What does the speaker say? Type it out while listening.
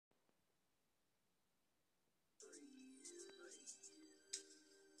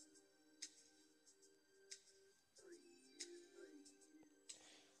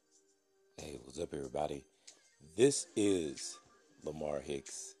What's up, everybody? This is Lamar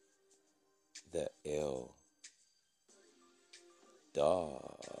Hicks, the L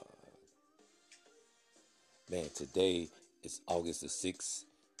Dog. Man, today is August the 6th,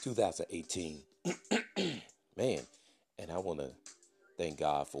 2018. Man, and I want to thank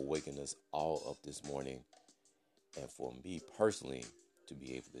God for waking us all up this morning and for me personally to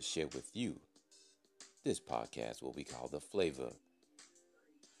be able to share with you this podcast, what we call the flavor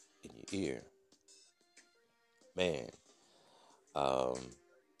in your ear. Man, um,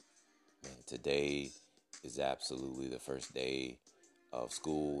 man, today is absolutely the first day of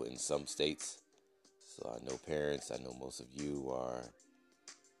school in some states. So I know parents, I know most of you are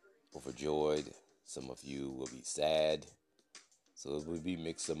overjoyed. Some of you will be sad. So it will be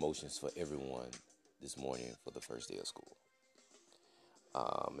mixed emotions for everyone this morning for the first day of school.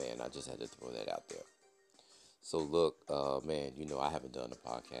 Man, I just had to throw that out there. So look, man, I haven't done a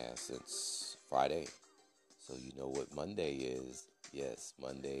podcast since Friday. So you know what Monday is. Yes,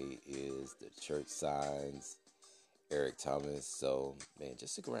 Monday is the church signs, Eric Thomas. So, man,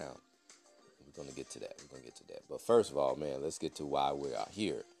 just stick around. We're going to get to that. But first of all, man, let's get to why we are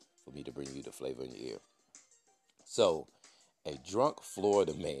here for me to bring you the flavor in your ear. So, a drunk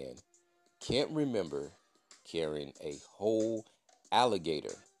Florida man can't remember carrying a whole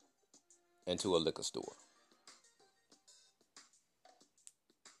alligator into a liquor store.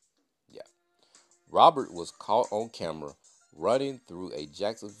 Yeah. Robert was caught on camera running through a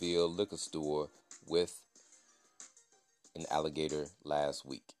Jacksonville liquor store with an alligator last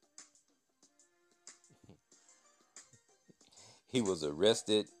week. He was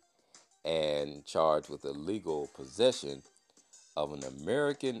arrested and charged with illegal possession of an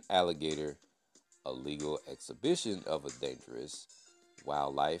American alligator, illegal exhibition of a dangerous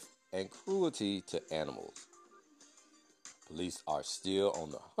wildlife, and cruelty to animals. Police are still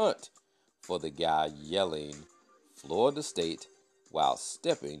on the hunt for the guy yelling Florida State while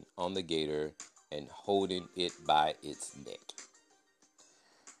stepping on the gator and holding it by its neck.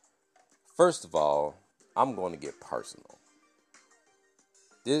 First of all, I'm going to get personal.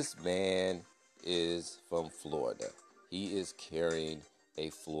 This man is from Florida. He is carrying a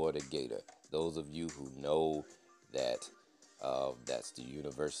Florida gator. Those of you who know that that's the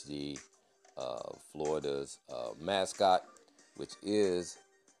University of Florida's mascot, which is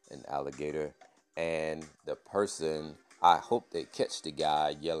an alligator. And the person, I hope they catch the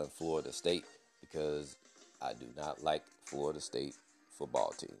guy yelling Florida State, because I do not like Florida State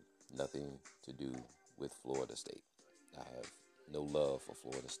football team. Nothing to do with Florida State. I have no love for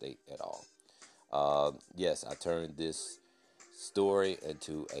Florida State at all. Yes, I turned this story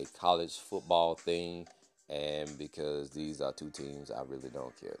into a college football thing, and because these are two teams I really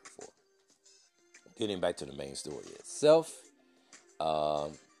don't care for. Getting back to the main story itself,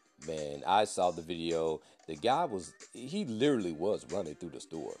 man, I saw the video. The guy he literally was running through the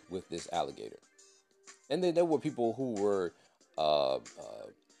store with this alligator. And then there were people who were,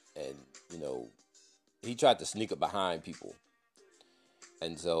 and, he tried to sneak up behind people.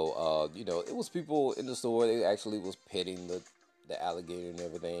 And so, it was people in the store. They actually was petting the alligator and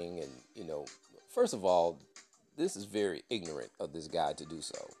everything. And, first of all, this is very ignorant of this guy to do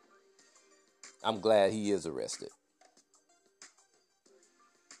so. I'm glad he is arrested.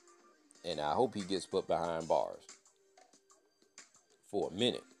 And I hope he gets put behind bars for a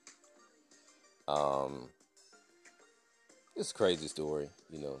minute. It's a crazy story.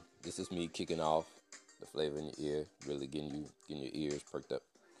 This is me kicking off the flavor in your ear, really getting your ears perked up.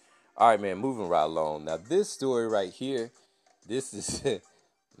 All right, man, moving right along. Now, this story right here, this is,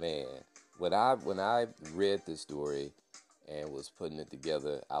 man, when I read this story and was putting it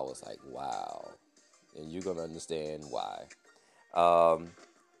together, I was like, wow. And you're going to understand why.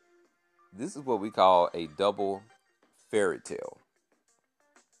 This is what we call a double fairy tale.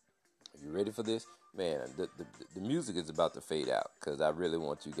 Are you ready for this? Man, the music is about to fade out because I really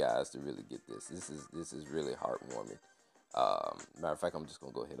want you guys to really get this. This is really heartwarming. Matter of fact, I'm just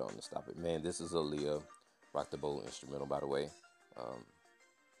gonna go ahead on and stop it. Man, this is Aaliyah, Rock the Boat instrumental, by the way.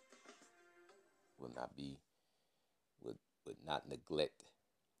 Would not neglect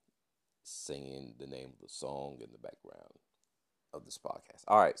singing the name of the song in the background of this podcast.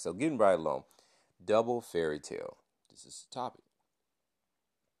 All right, so getting right along. Double fairy tale. This is the topic.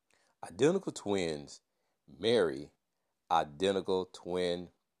 Identical twins marry identical twin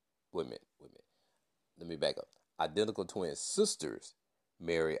women. Let me back up. Identical twin sisters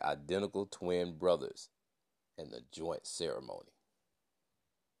marry identical twin brothers in the joint ceremony.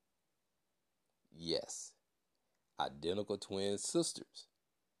 Yes, identical twin sisters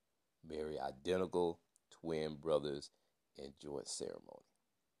marry identical twin brothers in joint ceremony.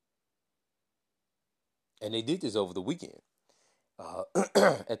 And they did this over the weekend uh,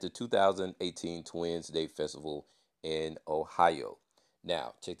 at the 2018 Twins Day Festival in Ohio.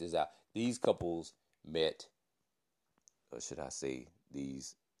 Now, check this out. These couples met, or should I say,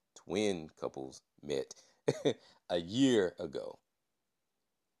 these twin couples met a year ago.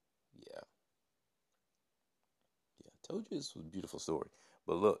 Yeah, yeah. I told you this was a beautiful story.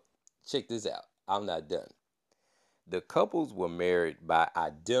 But look, check this out. I'm not done. The couples were married by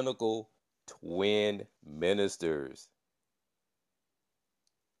identical twin ministers.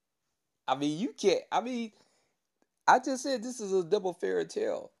 I mean, you can't. I mean, I just said this is a double fairy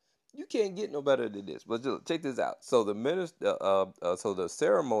tale. You can't get no better than this. But just check this out. So the minister, so the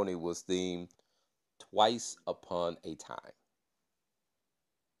ceremony was themed "Twice Upon a Time."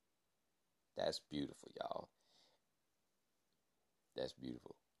 That's beautiful, y'all. That's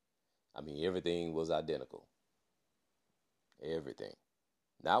beautiful. I mean, everything was identical. Everything.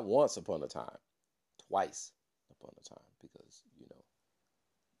 Not once upon a time, twice upon a time, because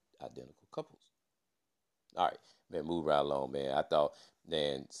identical couples. All right, man, move right along, man. I thought,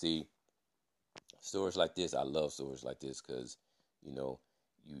 man, see, stories like this, I love stories like this because, you know,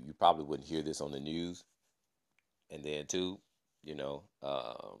 you probably wouldn't hear this on the news. And then, too, you know,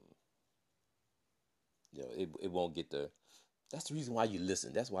 um, it won't get the. That's the reason why you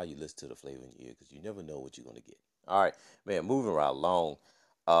listen. That's why you listen to the flavor in your ear because you never know what you're going to get. All right, man, moving right along.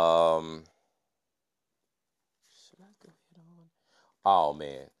 Um, should I go ahead on? Oh,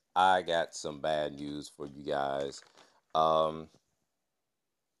 man, I got some bad news for you guys. Um,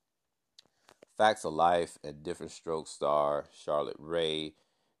 Facts of Life and Different Strokes star Charlotte Ray,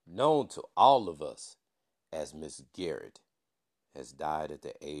 known to all of us as Miss Garrett, has died at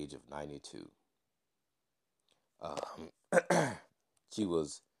the age of 92. Um, she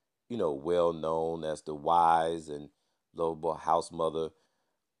was, well known as the wise and lovable house mother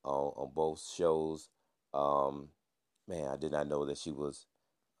on both shows. Um, Man, I did not know that she was,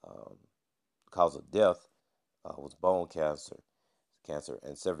 um, cause of death was bone cancer.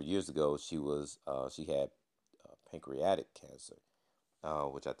 And several years ago, she had pancreatic cancer,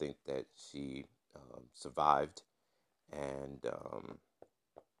 which I think that she survived. And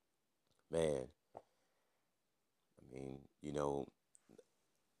man, I mean,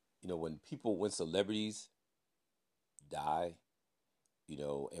 when celebrities die,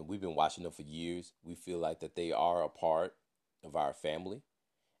 and we've been watching them for years, we feel like that they are a part of our family.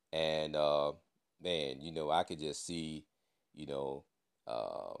 And man, I could just see, you know,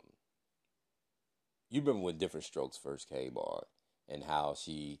 um, you remember when Different Strokes first came on, and how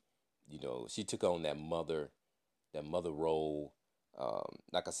she took on that mother role.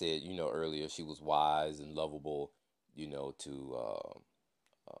 Like I said, earlier, she was wise and lovable, to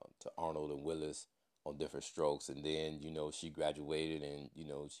Arnold and Willis on Different Strokes, and then she graduated, and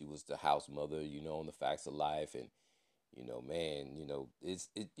she was the house mother, on the Facts of Life, and man,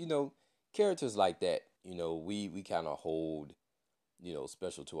 characters like that, we kind of hold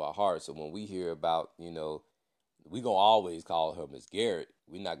special to our hearts. So when we hear about we gonna always call her Miss Garrett.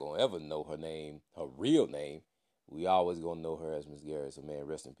 We're not gonna ever know her name, her real name. We always gonna know her as Miss Garrett. So man,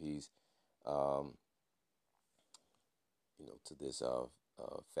 rest in peace. Um, to this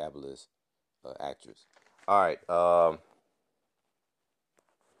fabulous actress. All right. Trying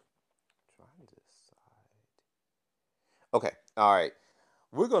to decide. Okay. All right.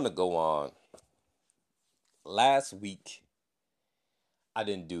 We're gonna go on. Last week, I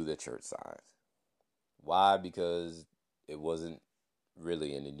didn't do the church signs. Why? Because it wasn't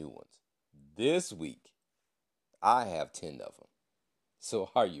really any new ones. This week, I have 10 of them. So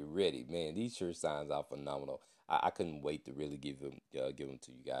are you ready, man? These church signs are phenomenal. I couldn't wait to really give them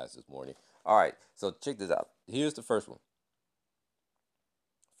to you guys this morning. All right, so check this out. Here's the first one.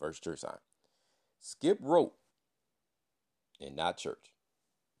 First church sign: skip rope and not church.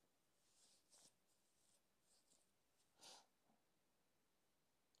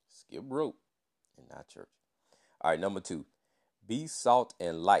 Skip rope and not church. All right, number two: be salt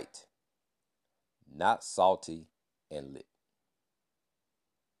and light, not salty and lit.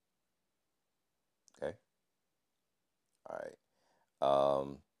 Okay. All right.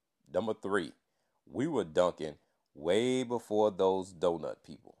 Number three: we were dunking way before those donut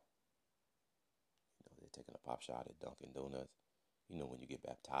people. They're taking a pop shot at Dunkin' Donuts. When you get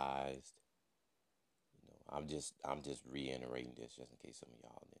baptized. I'm just reiterating this just in case some of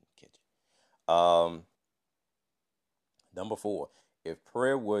y'all didn't catch it. Number four: if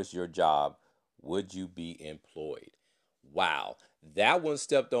prayer was your job, would you be employed? Wow, that one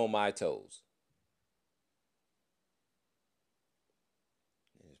stepped on my toes.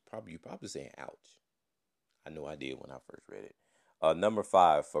 You're probably saying ouch. I know I did when I first read it. Number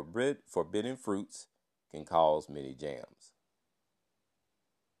five: forbidden fruits can cause many jams.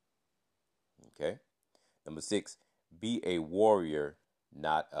 Okay. Number 6, be a warrior,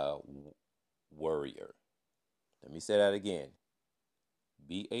 not a worrier. Let me say that again.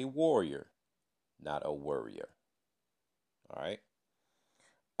 Be a warrior, not a worrier. All right.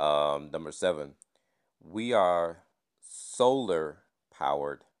 Number 7, we are solar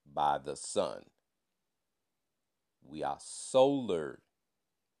powered by the sun. We are solar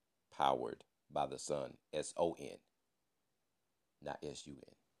powered by the sun. SON, not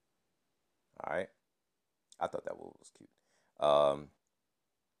SUN. All right. I thought that one was cute.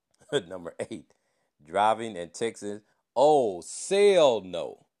 Number 8, driving in Texas. Oh, cell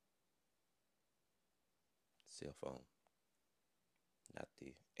no. Cell phone, not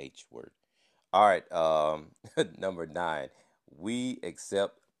the H word. All right. Number 9, we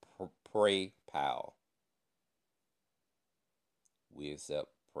accept pray pal. We accept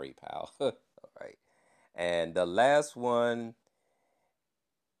pray pal. All right. And the last one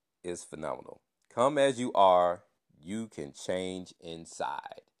is phenomenal. Come as you are, you can change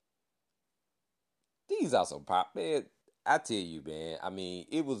inside. These are some pop, man. I tell you, man. I mean,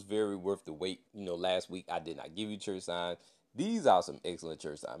 it was very worth the wait. Last week I did not give you church signs. These are some excellent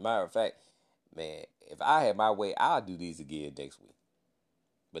church signs. Matter of fact, man, if I had my way, I'll do these again next week.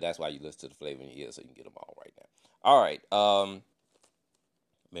 But that's why you listen to the flavor in your ear so you can get them all right now. All right,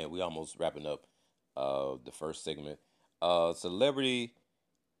 man, we almost wrapping up the first segment. Celebrity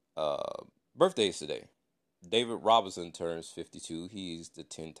birthdays today. David Robinson turns 52. He's the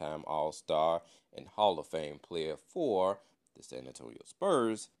 10-time All-Star and Hall of Fame player for the San Antonio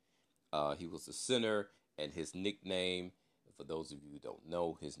Spurs. He was the center, and his nickname, for those of you who don't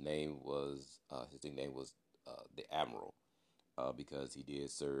know, his nickname was the Admiral, because he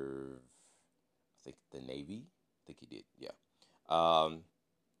did serve, I think, the Navy. I think he did, yeah.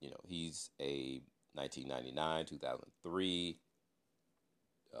 He's a 1999, 2003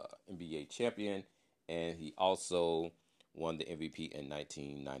 NBA champion, and he also won the MVP in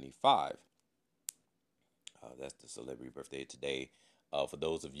 1995. That's the celebrity birthday today. For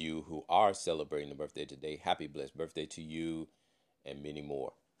those of you who are celebrating the birthday today, happy blessed birthday to you, and many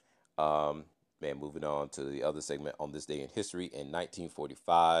more. Man, moving on to the other segment. On this day in history, in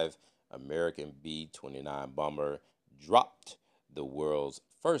 1945, American B-29 bomber dropped the world's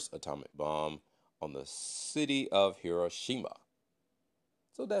first atomic bomb on the city of Hiroshima.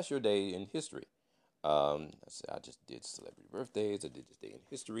 So that's your day in history. I just did celebrity birthdays. I did this day in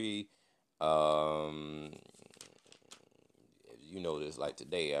history. You notice, like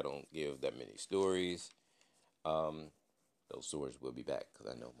today, I don't give that many stories. Those stories will be back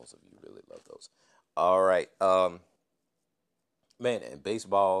because I know most of you really love those. All right. Man, in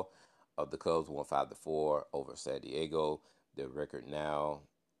baseball, the Cubs won 5-4 over San Diego. Their record now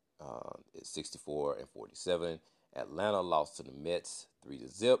is 64-47. Atlanta lost to the Mets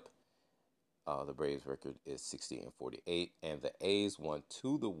 3-0. The Braves record is 60-48, and the A's won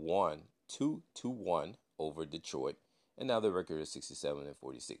 2-1 over Detroit, and now the record is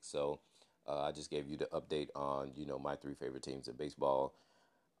 67-46. So I just gave you the update on my 3 favorite teams in baseball.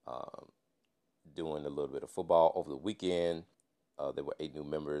 Doing a little bit of football over the weekend. There were 8 new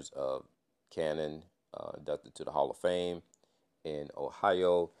members of Canon inducted to the Hall of Fame in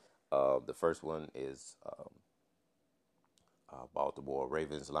Ohio. The first one is Baltimore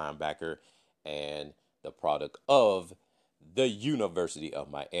Ravens linebacker and the product of the University of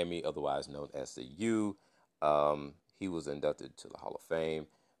Miami, otherwise known as the U. He was inducted to the Hall of Fame.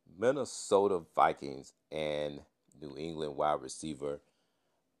 Minnesota Vikings and New England wide receiver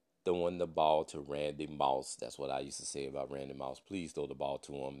throwing the ball to Randy Moss. That's what I used to say about Randy Moss. Please throw the ball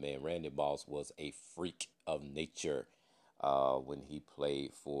to him, man. Randy Moss was a freak of nature when he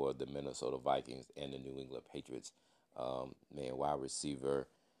played for the Minnesota Vikings and the New England Patriots. Man, wide receiver.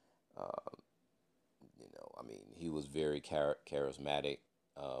 He was very charismatic,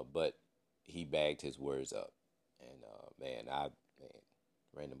 but he bagged his words up. And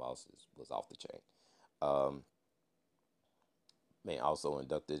Randy Moss was off the chain. Also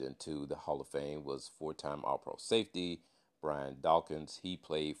inducted into the Hall of Fame was 4-time All-Pro safety Brian Dawkins. He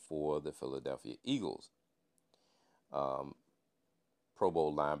played for the Philadelphia Eagles. Pro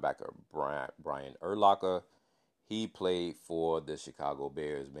Bowl linebacker Brian Urlacher. He played for the Chicago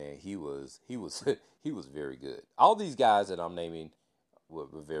Bears. Man, he was he was very good. All these guys that I'm naming were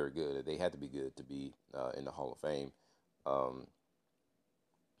very good. They had to be good to be in the Hall of Fame.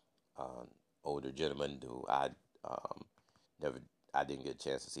 Older gentleman who I didn't get a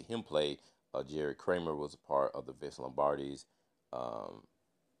chance to see him play. Jerry Kramer was a part of the Vince Lombardi's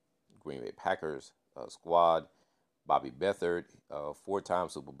Green Bay Packers squad. Bobby Beathard, 4-time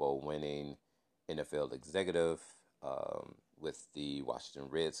Super Bowl winning NFL executive with the Washington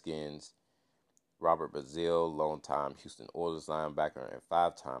Redskins. Robert Brazile, longtime Houston Oilers linebacker and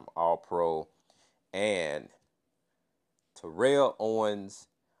 5-time All-Pro. And Terrell Owens,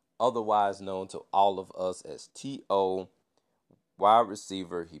 otherwise known to all of us as T.O., wide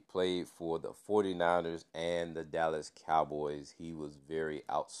receiver. He played for the 49ers and the Dallas Cowboys. He was very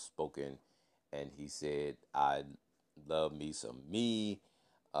outspoken, and he said, I love me some me.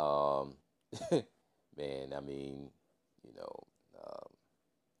 Um, man, I mean, you know,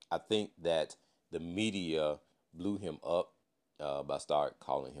 I think that the media blew him up by start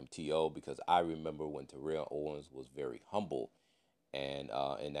calling him T.O. because I remember when Terrell Owens was very humble and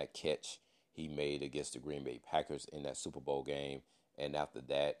in that catch he made against the Green Bay Packers in that Super Bowl game. And after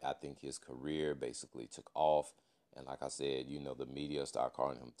that, I think his career basically took off. And like I said, the media started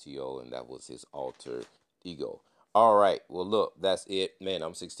calling him T.O., and that was his alter ego. All right. Well, look, that's it. Man,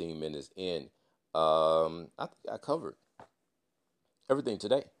 I'm 16 minutes in. I think I covered everything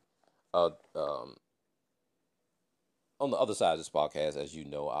today. On the other side of this podcast, as you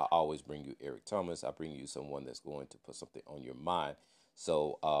know, I always bring you Eric Thomas. I bring you someone that's going to put something on your mind.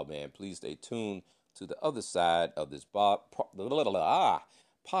 So, man, please stay tuned to the other side of this podcast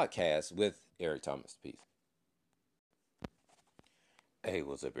with Eric Thomas. Peace. Hey,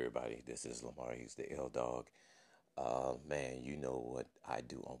 what's up, everybody? This is Lamar. He's the L Dog. Man, you know what I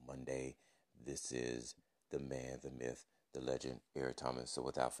do on Monday. This is the man, the myth, the legend, Eric Thomas. So,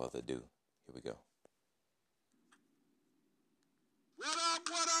 without further ado, here we go. What up,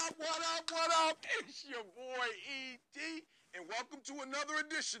 what up, what up, what up? It's your boy E.T. and welcome to another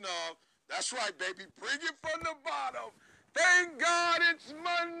edition of, that's right, baby, bring it from the bottom. Thank God it's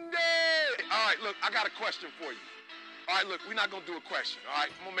Monday. All right, look, I got a question for you. All right, look, we're not going to do a question, all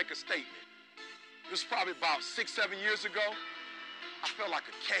right? I'm going to make a statement. This was probably about 6-7 years ago. I felt like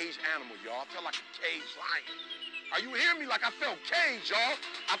a caged animal, y'all. I felt like a caged lion. Are you hearing me? Like I felt caged, y'all.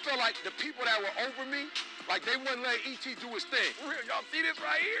 I felt like the people that were over me, like they wouldn't let E.T. do his thing. For real, y'all see this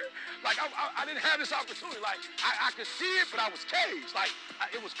right here? Like I didn't have this opportunity. Like I could see it, but I was caged. Like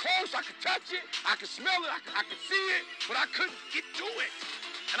it was close, I could touch it, I could smell it, I could see it, but I couldn't get to it.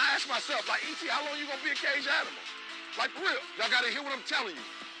 And I asked myself, like, E.T., how long you gonna be a caged animal? Like for real, y'all gotta hear what I'm telling you.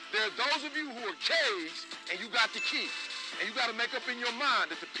 There are those of you who are caged and you got the key. And you got to make up in your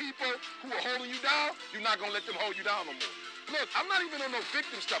mind that the people who are holding you down, you're not going to let them hold you down no more. Look, I'm not even on no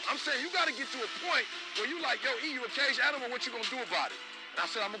victim stuff. I'm saying you got to get to a point where you like, yo, E, you a caged animal, what you going to do about it? And I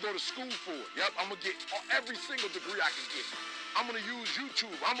said, I'm going to go to school for it. Yep, I'm going to get every single degree I can get. I'm going to use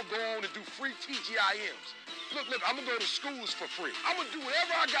YouTube. I'm going to go on and do free TGIMs. Look, I'm going to go to schools for free. I'm going to do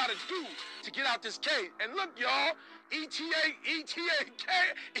whatever I got to do to get out this cage. And look, y'all, ETA cage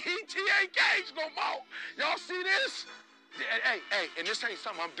no more. Y'all see this? Hey, and this ain't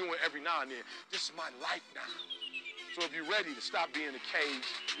something I'm doing every now and then. This is my life now. So if you're ready to stop being a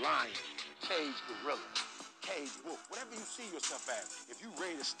caged lion, caged gorilla, caged wolf, whatever you see yourself as, if you're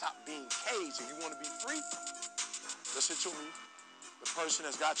ready to stop being caged and you want to be free, listen to me. The person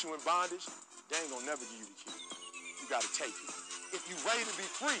that's got you in bondage, they ain't gonna never give you the key. You gotta take it. If you're ready to be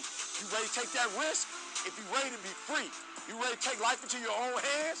free, you ready to take that risk? If you're ready to be free, you ready to take life into your own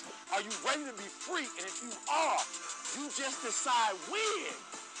hands? Are you ready to be free? And if you are, you just decide when,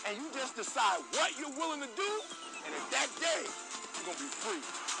 and you just decide what you're willing to do, and in that day, you're going to be free.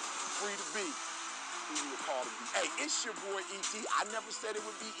 Free to be who you were called to be. Hey, it's your boy E.T. I never said it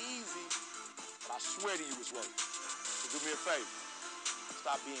would be easy, but I swear to you it's worth it. So do me a favor.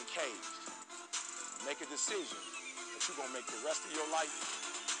 Stop being caged. Make a decision that you're going to make the rest of your life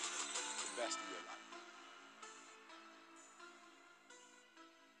the best of your life.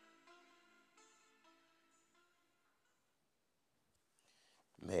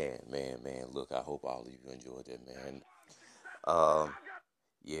 Man. Look, I hope all of you enjoyed that, man.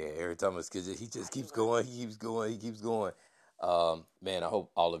 Yeah, Eric Thomas, because he just keeps going. He keeps going. Man, I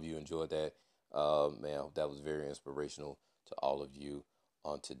hope all of you enjoyed that. Man, I hope that was very inspirational to all of you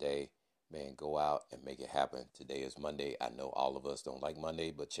on today. Man, go out and make it happen. Today is Monday. I know all of us don't like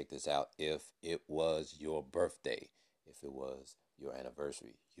Monday, but check this out. If it was your birthday, if it was your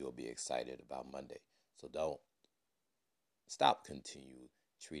anniversary, you'll be excited about Monday. So don't continue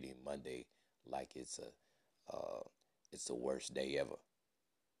treating Monday like it's the worst day ever.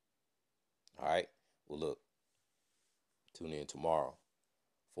 All right. Well, look, tune in tomorrow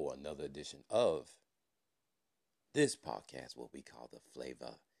for another edition of this podcast, what we call the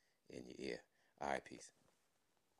flavor in your ear. All right, peace.